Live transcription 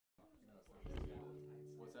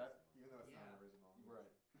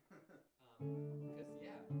Because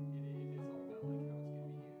yeah, it is all about like how it's going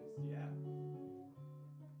to be used. Yeah.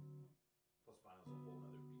 Plus vinyl's a whole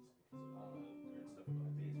other beast because of all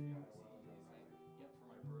the weird stuff about bass frequencies. Yep, for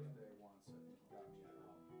my Birthday once, I think he got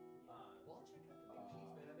me well, I'll check out the big cheese,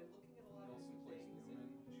 man. I've been looking at a lot of Nelson different Place things. Newman.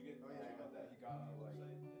 Did you get? Oh yeah, I got that. He got me like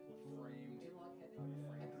framed,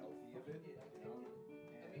 framed LP of it. You know?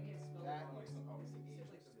 I mean, it smells that like like some obviously it's aged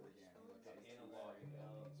like the still British again. style. Like got his Analog framed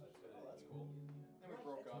LPs. Oh, that's cool. Then we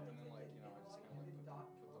broke up, and then like you know, I just kind of like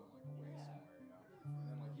put them like away somewhere, you know. And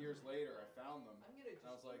then like years later, I found them. I'm gonna just and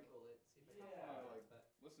I was like, Google it, see if I can yeah, find like that.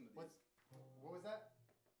 listen to these. What was that?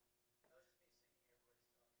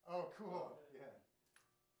 Oh, cool. Yeah.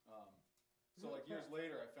 So like years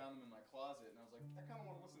later, I found them in my closet, and I was like, I kind of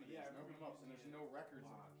want to listen to these. And I opened them up, and there's no records.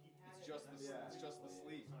 It's just the it's just the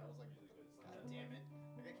sleeve. And I was like, God damn it!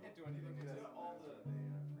 Like I can't do anything with It's it. got all the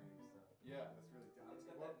frame stuff. Yeah. That's really dope. It's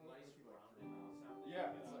got that nice rounded sound.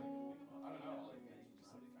 Yeah, it's like I don't know, like maybe you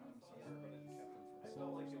just like found them somewhere, but you kept them from. I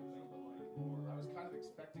felt like it was something. I was kind of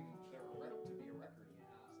expecting their to be a record.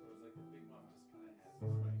 Yeah. So it was like the Big Muff just kind of has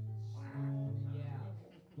this like Yeah.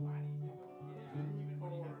 flatty thing going on. Yeah. Even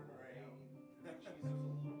when you have rain, the cheese is a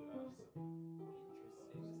little bit opposite.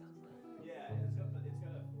 Interesting. It sounds right. Yeah, and it's got the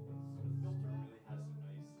filter really has some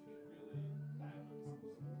nice, really dialogue.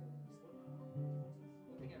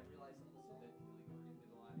 One thing I've realized on this is that Billy Corgan did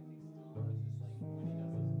a lot of things still does is like when he does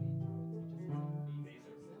those lead drops, he just has like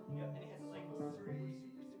phasers. Yep. And he has like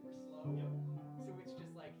super slow. Yep. So it's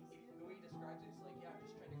just like the way he describes it is like, yeah, I'm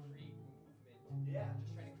just trying to create movement. Yeah. I'm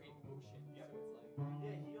just trying to create motion. Yep. So it's like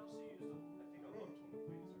Yeah, he also used I think a low tone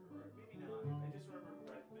phaser, or maybe not. I just remember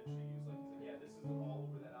Brett mentioning he was like, yeah, this is all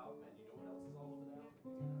over that album, and you know what else is all over that album?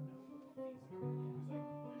 No, phaser. He was like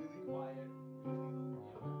really quiet,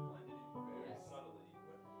 really blended in very Yes. subtly.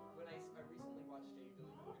 when I recently watched a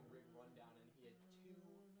Billy Corgan rig rundown and he had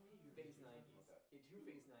two phase 90s. He had two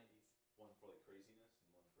phase 90s. One for like craziness and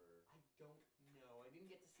one for. I don't know. I didn't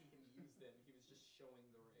get to see him use them. He was just showing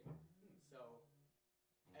the rig. So,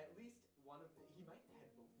 at least one of he might have had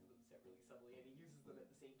both of them set really subtly, and he uses them at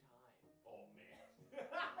the same time. Oh man.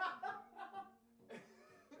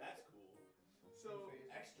 That's cool. So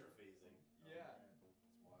Extra phasing. yeah, It's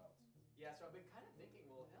wild. yeah. So I've been kind of thinking,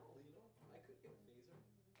 well, hell, you know, I could get a phaser.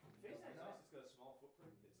 Phase is nice. It's got a small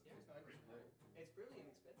footprint. It's Yeah. It's great. It's really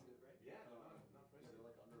inexpensive, right? Yeah, not They're pricey.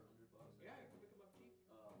 like under $100. Yeah, I could pick them up cheap.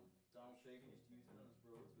 Donald Fagen used to use it on his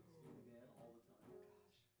roads with Steely Dan all the time. Gosh.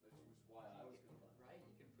 Which was why I was gonna buy it. Right,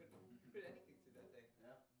 you can put anything through that thing.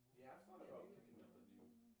 Yeah. Yeah, I've thought about picking up a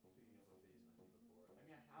phase 90 before. I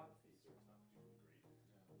mean, I have a phaser. It's not particularly great.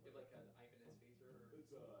 You have like an Ibanez phaser or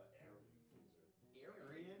It's a Aryan phaser.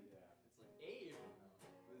 Arian? Yeah. It's like Abe.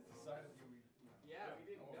 It's decided we. Yeah, we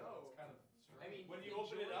didn't know. It's kind of strange. I mean, When you can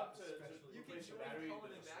open it join- up to you can replace the join battery,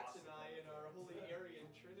 Colin there's and a Max and swastika. I in our holy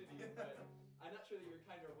Aryan trinity, but I'm not sure that you're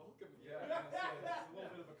kind of welcome here. Yeah, I was gonna say, it's a little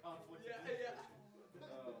bit of a conflict. Yeah, of interest. yeah.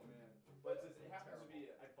 Oh man. But it happens to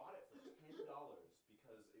be, I bought it for $10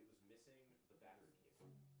 because it was missing the battery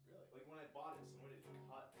cable. Really? Like when I bought it, someone had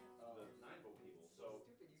cut the 9-volt cable. So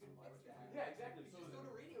Stupid, you can fix that. yeah, exactly. You So just go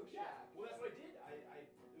to Radio yeah, Shack. well that's what I did.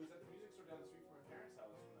 It was at the music store down the street from my parents'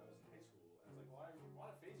 house when I was in high school. And I was like, well, I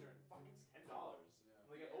want a phaser and fuck, it's $10. Yeah.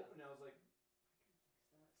 Like I opened it, I was like,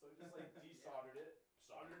 I can fix that. So I just like desoldered it,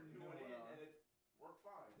 soldered a new one in, and it worked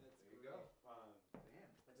fine. That's There you great. go. Damn.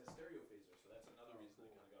 It's a stereo phaser, so that's another reason I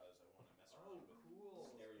kind of got is I want to mess Oh, around with cool.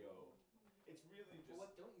 stereo. It's really just. Well,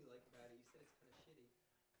 what don't you like about it? You said it's kind of shitty.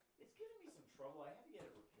 It's giving me some trouble. I had to get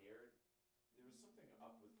it repaired. There was something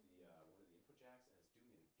up with the one of the input jacks, and it's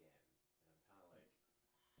doing it again. And I'm kind of like,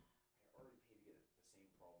 I already paid to get the same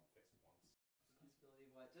problem fixed once. Responsibility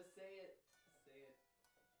of what? Just say it. Just say it.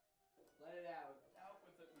 Let it out. Out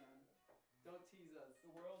with it, man. Don't tease us. the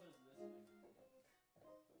world is listening.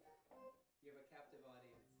 You have a captive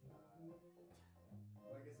audience.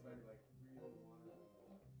 Well, I guess if I like really want to.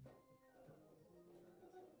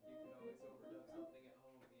 You can always overdub something at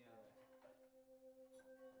home, yeah.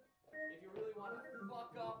 If you really want to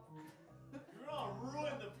fuck up You're gonna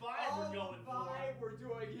ruin the vibe we're going vibe we're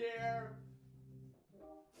doing here.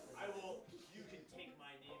 I will. You can take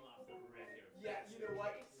my name off the record. Yeah, you know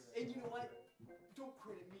what? And you know what? Don't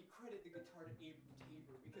credit me, credit the guitar to Abram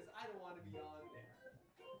Taber because I don't want to be on there.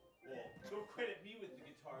 Well, don't credit me with the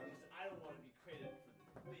guitar because I don't want to be credited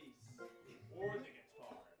for the bass or the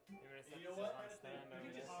guitar. And you know what?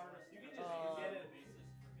 You can just forget it.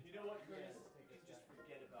 You know what, Curtis? You can just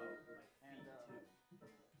forget about my feet too.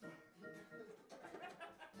 Make sure this is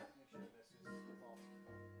involved.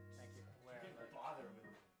 Thank you. You didn't bother with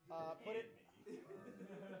me. Put it.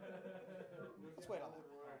 Let's wait on that.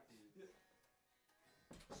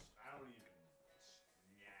 I don't even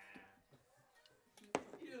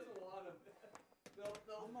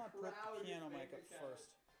put the piano mic up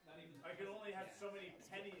first. I can only have so many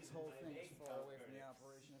pennies This whole in my thing bank as far account, away from the Curtis.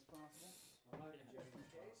 operation as possible. I'm not even joking.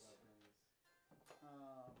 Case.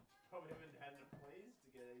 Probably haven't had enough plays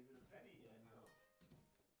to get even a penny yet.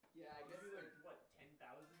 Yeah, I guess Maybe like, like what, 10,000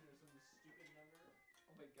 or some stupid number?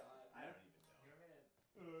 oh my god. I don't even know.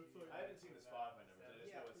 I haven't seen the Spotify numbers. I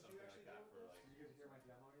just know it's something like that for like. Did you guys hear my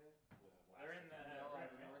demo yet? They're in the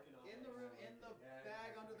In the room, in the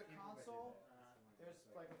bag under the console, there's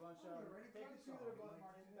like a bunch of. Take the two that are both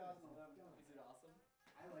marked 2011. Is it awesome?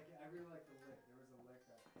 I like it. I really like the lick. There was a lick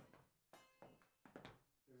that.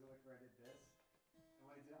 There was a lick where I did this, and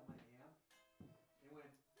when I did it on my amp, it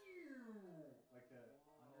went like the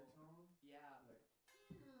undertone. Yeah. Like. It was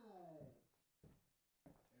really.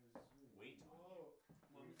 Wait on Whoa.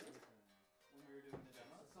 When was this? When we were doing the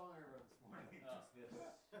demo? It's a song I wrote this morning.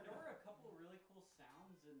 There were a couple of really cool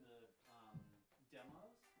sounds in the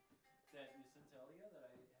demos that you sent to Elio that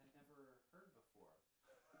I had never heard before.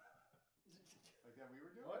 Like that we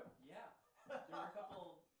were doing? What? Yeah. There were a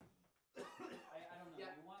couple. I don't know.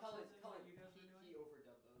 Yeah, you want Cullen, something what you guys were he doing?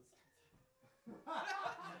 overdubbed those.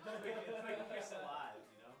 It's like Chris alive,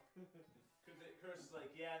 you know? Chris is like,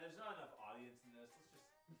 yeah, there's not enough audience in this.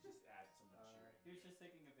 Let's just add some cheering. He was just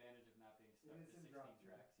taking advantage of not being stuck to It's in 16 drop.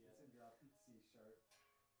 tracks yet. It's in drop C sharp.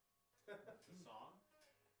 The song?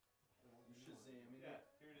 You Shazamming Yeah, it?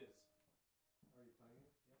 here it is. Are you playing it?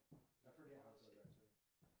 Yep. I forget how it goes actually.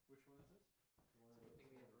 Which one is this? The one I I wrote think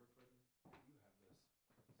we this have a morning. recording. You have this.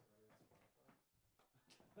 It's already on Spotify.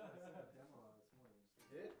 I sent a demo out this morning.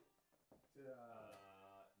 Did? To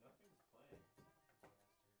Nothing's playing.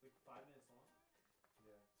 It's like 5 minutes long.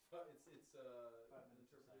 yeah. But it's 5 an minutes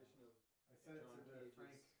of interpretation of I sent it John to the Cage's-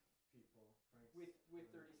 Frank people. Frank's With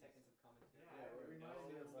 30 seconds of commentary. Yeah, it reminds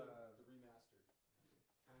me of the remastered.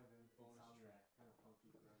 kind of in bonus soundtrack, kind of funky,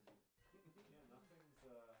 grungy. Yeah, nothing's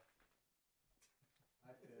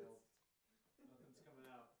I failed. nothing's coming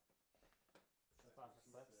out. Spotify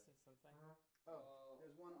Flips or something? Oh,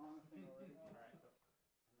 There's one on the thing already. Alright.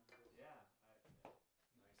 Yeah.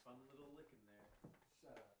 Nice fun little lick in there.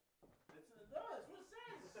 Shut up. That's what it says!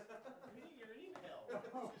 Reading your email.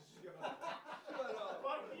 Oh, shut up.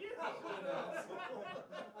 Fuck you! I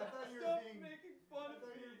thought you were Stop being making fun I of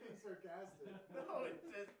thought you were me. being sarcastic. No, it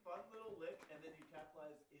says fun little lick and then you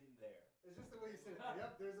capitalize in there. It's just the way you said it.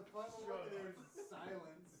 Yep, there's a fun little look and there's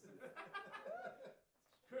silence.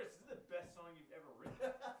 Chris, this is the best song you've ever written.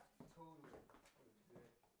 Totally.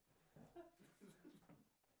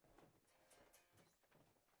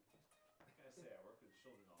 I gotta say, I worked with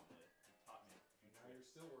children all day. It taught me a few now you're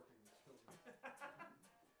tricks. still working with children.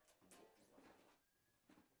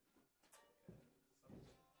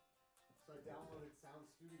 So I downloaded Sound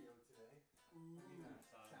Studio today.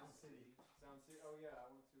 Sound City. Sound City. Oh yeah, I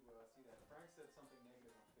went to see that. Frank said something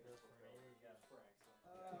negative on Facebook. for me, though. yeah. Frank. So.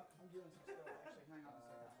 I'm doing some stuff. Actually, hang on a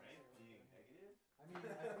second. Frank being negative? I mean,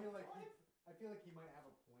 I feel like he might have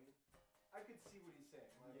a point. I could see what he's saying.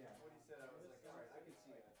 Like, Yeah. What he said, I was like, alright, I could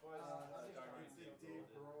see that. It's Dave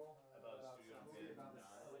Grohl About a studio some in movie Bend, about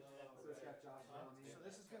nah. so it's got Josh Homme. So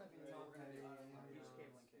this is going to be Tom over Petty, use and, cabling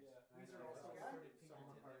case. Yeah. These These are are also also got got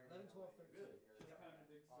Song Party. 11, 12, 13. Really? Just kind of a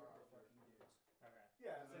big circle of fucking dudes. Okay.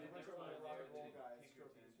 Yeah, So there's a bunch never of mind, rock and they roll guys Pinkerton.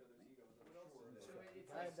 stroking each other's egos. I'm What else sure. is So there? it's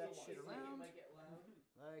Guide that so shit it's around. It might get loud.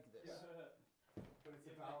 Like this. But it's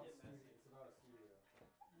It about might get messy. it's about a studio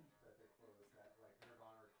that they closed that like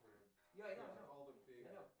Nirvana recorded. Yeah, I know, I know. All the big.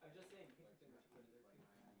 I know. I'm just saying, Pinkerton was put there too.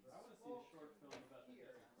 I want to see a short film about the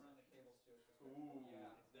Here. business. Run the cables to it. Ooh,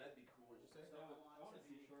 Yeah. that'd be cool. What'd you say? So I want to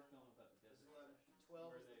see a short film about the business.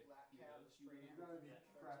 12 Where is the they black do cat, those. the straight You amp. gotta be Yeah.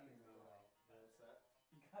 crapping me out. What's that?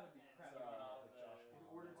 You gotta be It's, crapping out with of Josh the. In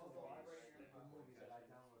order to Oh, the watch library. The movie that I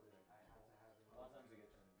downloaded, I had to have it. A lot of times they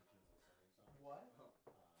get turned into pencil songs. What?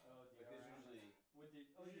 Oh, Like DRM. there's usually What did?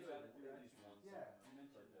 Oh, there's you usually got it through at least one Yeah. song. You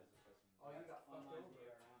mentioned Like that. there's a person- Oh, you got fucked Online over.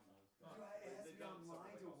 DRM. It has to be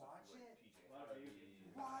online to watch like it? PJ Well, Harvey, you-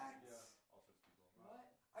 What? all sorts of people. What?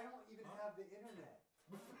 I don't even have the internet.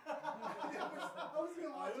 I was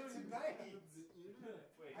gonna watch it tonight.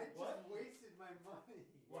 Wait, I what? just wasted my money.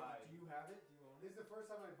 Why? Do you have it? Do you own This is the first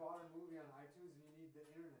time I bought a movie on iTunes, and you need the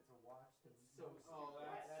internet to watch the It's so movie. Oh,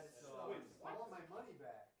 that is so. Wait, I want my money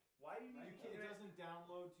back. Why do you need You can't, it doesn't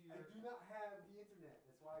download to I your. do not have the internet.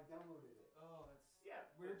 That's why I downloaded it. Oh, that's. Yeah.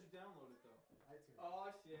 Where'd you download it though? iTunes.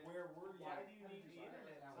 Oh shit. Where were you? Why do you need the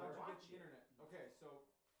internet? How'd to How'd you watch get the it? internet? Okay, so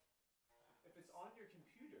If it's on your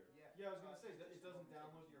computer. yeah, I was gonna say that it doesn't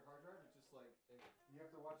download to your hard drive. It just like You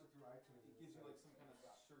have to watch it through iTunes. it gives you like some kind of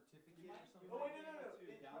certificate You or might, something. you Oh, might wait, be no, no, able no. to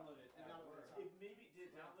It- download it it at downloads work. it. It maybe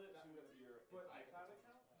did download it to your But- iCloud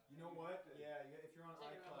account. You know what? Yeah, if you're on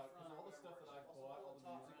Take it on the iCloud, because front all the or stuff that whatever. I've bought, all the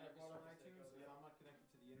music I've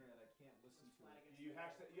listen to it. You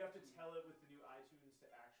have to tell it with the new iTunes to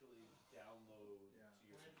actually download Yeah. to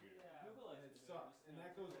your computer. Google And has it to do sucks, this and now.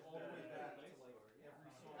 that goes all the way back to like Yeah.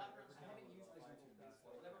 every song. I every haven't download used on iTunes. iTunes.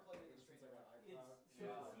 I've never plugged it in Since straight I got away. iPod. It's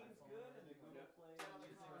it seems good, and the Google Play Turn on the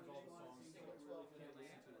music car, and all the visuals songs. seems Single like a 12 really good can't plan.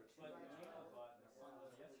 listen to it. But Right. Nina bought One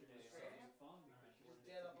yesterday straight a up. phone because she wanted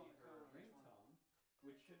dead it up to on be the her curve. ringtone,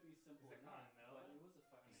 which should be simple Is it enough, Continental? but it was a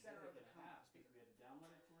fucking Center of week the and a half speaker. because we had to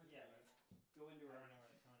download it to her Yeah, thing, go into I her don't know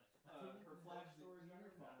where the tone is. her flash storage on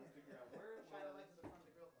her phone, figure out where it Shine a light was, to the front of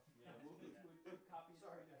the grill. move it to a copy of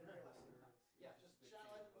Sorry, three I different didn't realize. folders. Yeah, just shine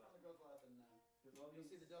a light to the front of the grill cloth and Because all you'll these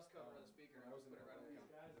see the dust cover of the speaker When and I was just in put it right on LA, the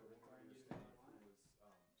these guys the are woman trying we to were use it staying with online. was,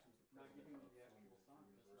 she was the Not president giving of me the Film actual song,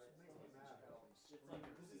 Industry just right. University. Makes me She mad. had all these It's like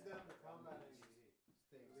screens This is and them to all combat these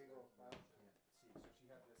things illegal that file you can't see. So she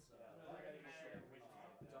had this Yeah, No, I gotta make sure which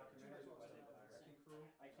documentary one. about the wrecking crew.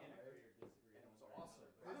 I can't Right? agree or disagree. And it on was where awesome.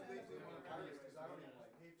 it's I at. didn't They know want it to was because I started don't in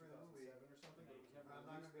like pay for the movie. 2007 or something, but it was never I'm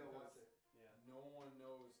not released gonna be able to because watch it. Yeah. no one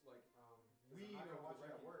knows, like, We we I'm not know gonna watch the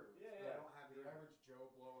it at wrecking work. crew. Yeah, but yeah. I don't have the Your internet. average Joe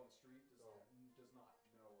Blow on the street does not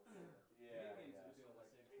know what they're Yeah, Video games yeah. are doing the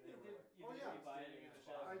same thing. they were like- You Oh, did yeah. you buy it in the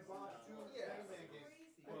shop? I bought two Yeah. Mega Man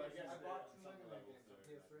games. Crazy. Well, I guess I they- bought on two some Mega Man levels games on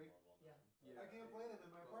they're- PS3. Yeah. I can't play them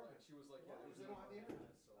in my But, apartment. like, she was like, yeah, Why? there's They don't have the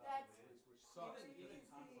internet. So That's which sucks even because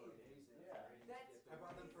the console are games. amazing. Yeah. and you That's get I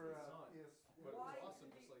bought them for Son. PS. But it Why was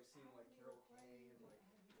awesome do just they- like seeing like Carol Kane and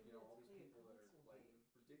like all these people that are like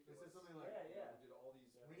ridiculous. They said something like, Yeah, You yeah. know, did all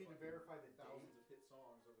these we need to fucking verify the thousands date. of hit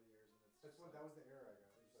songs over the years, and it's That's just what like, that was the error I got.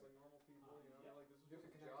 It was just like normal people, you know, Yeah. like this is You have just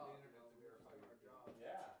to a connect to job, the you internet know, to we're just verify doing your our job.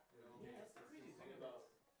 Yeah. You know, Yeah, that's the crazy thing about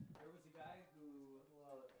There was a guy who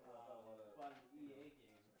bought an EA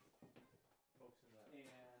game folks in that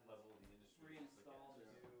and level of the industry. reinstalled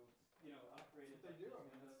Yeah. to, upgraded That's what they like do. I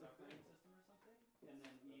his mean, Windows that's their operating system or something. And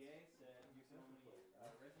then EA said you can only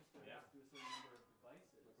register Yeah. this to a certain number of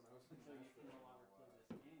devices. Like when I was So you can no longer play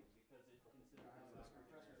this game because it considers it as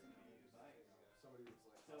a device. somebody was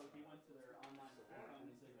like, So he went to their online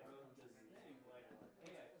forums and wrote this thing like,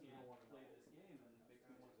 hey, I can't play this game and it makes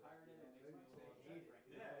me want to pirate it, it makes me a little upset,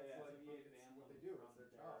 frankly. Yeah, yeah. So It's EA like- banned what them they do, from it's their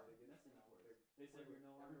their job. They get- message boards. They said you're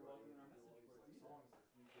no longer welcome in our message boards either. songs that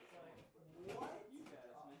you get It's like, songs, but- What? you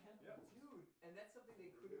guys, man. Yep. Dude, and that's something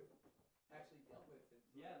they could have actually dealt with. And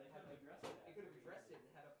Yeah, they could have addressed that. They could have addressed it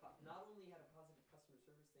and had not only had a positive customer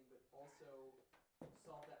service thing, but also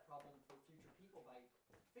solved that problem for future people by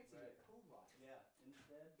fixing it code-wise. Yeah,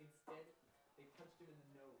 instead, Instead, they punched him in the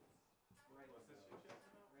nose. right. What's this shit just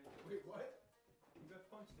about? Right. Wait, what? You got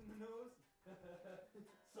punched in the nose?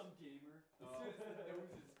 Some gamer. As soon as the nose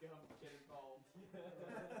is gum, get involved.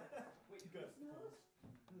 Wait, You got whose nose?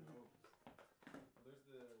 no. Well, there's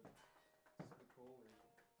the Spicoli.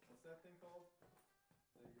 What's that thing called?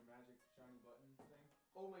 Your magic shiny button thing?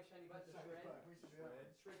 Oh, my shiny button, the shred. We should do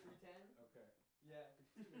that. Shred 310. Okay. Yeah.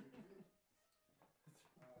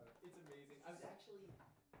 It's amazing. I was actually,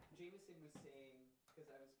 Jameson was saying, because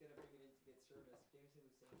I was gonna bring it in to get service. Jameson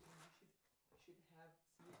was saying, "Hey, you should have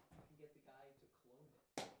see if you can get the guy to clone it."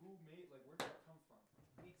 Who made, like, where did that come from?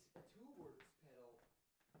 It's a two-words pedal.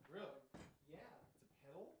 Really? Yeah. It's a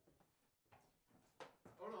pedal?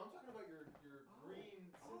 Oh no, I'm talking about your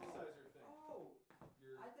green synthesizer thing. Oh,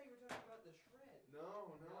 Your I thought you were talking about the shred.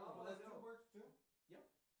 no, No. Oh, that's two works too? Yep.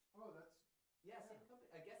 Oh, that's. Yeah, same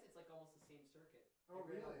company. I guess it's like almost the same circuit. Oh,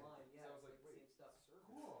 I read really? Online. Yeah, So I was it's like, the wait, same stuff.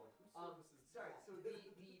 Cool. Like, who services Sorry. that? So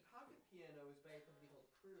the pocket piano is by a company called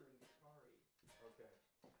Critter and Guitari, Okay.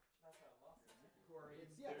 That's how I lost it. who are in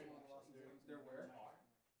They're- actually. They're where?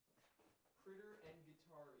 Critter and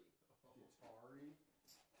Guitari. Guitari.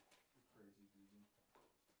 You're crazy, Degan.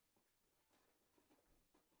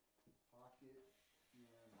 Pocket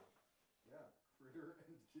piano. Yeah, critter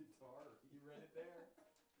and guitar. You read it there?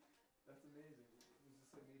 That's amazing. Was this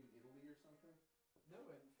like made in Italy or something? No,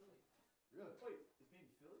 in Philly. Really? Wait, it's made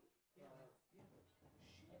in Philly? Yeah. Shit.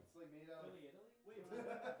 It's like made out of. Philly, Italy? Wait, It's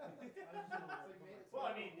like made. well,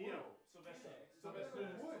 I mean, you know, Sylvester Sylvester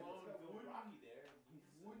Stallone, Wood. Phil Rocky there. He's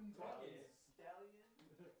Wooden Italian buttons. stallion.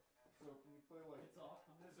 So can you play like It's all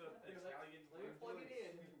coming There's a Here, Italian. let me plug it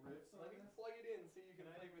in. sweet riffs on Let me this? plug it in so you can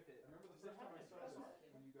Can I- play with it. I remember the Does it first time I have saw an this address?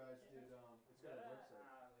 when you guys did. It's got a website.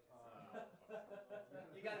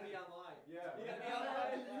 You gotta be online. Yeah. You gotta be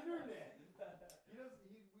online. internet. He does.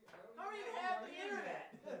 I don't How do you even have know the how internet?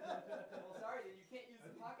 Well, sorry, then you can't use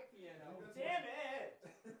the pocket piano. That's Damn it!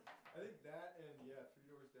 I think that and Three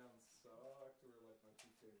Doors Down sucked were like my two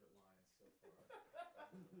favorite lines so far.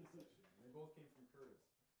 And they both came from Curtis.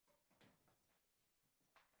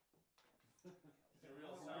 It's a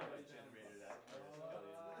real soundbite generator that Curtis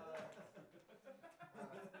Killian.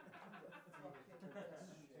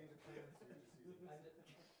 Change of plans here this season. I did-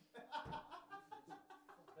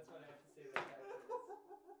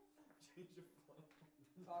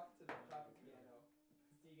 Talk to piano.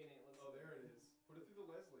 Degan ain't listening.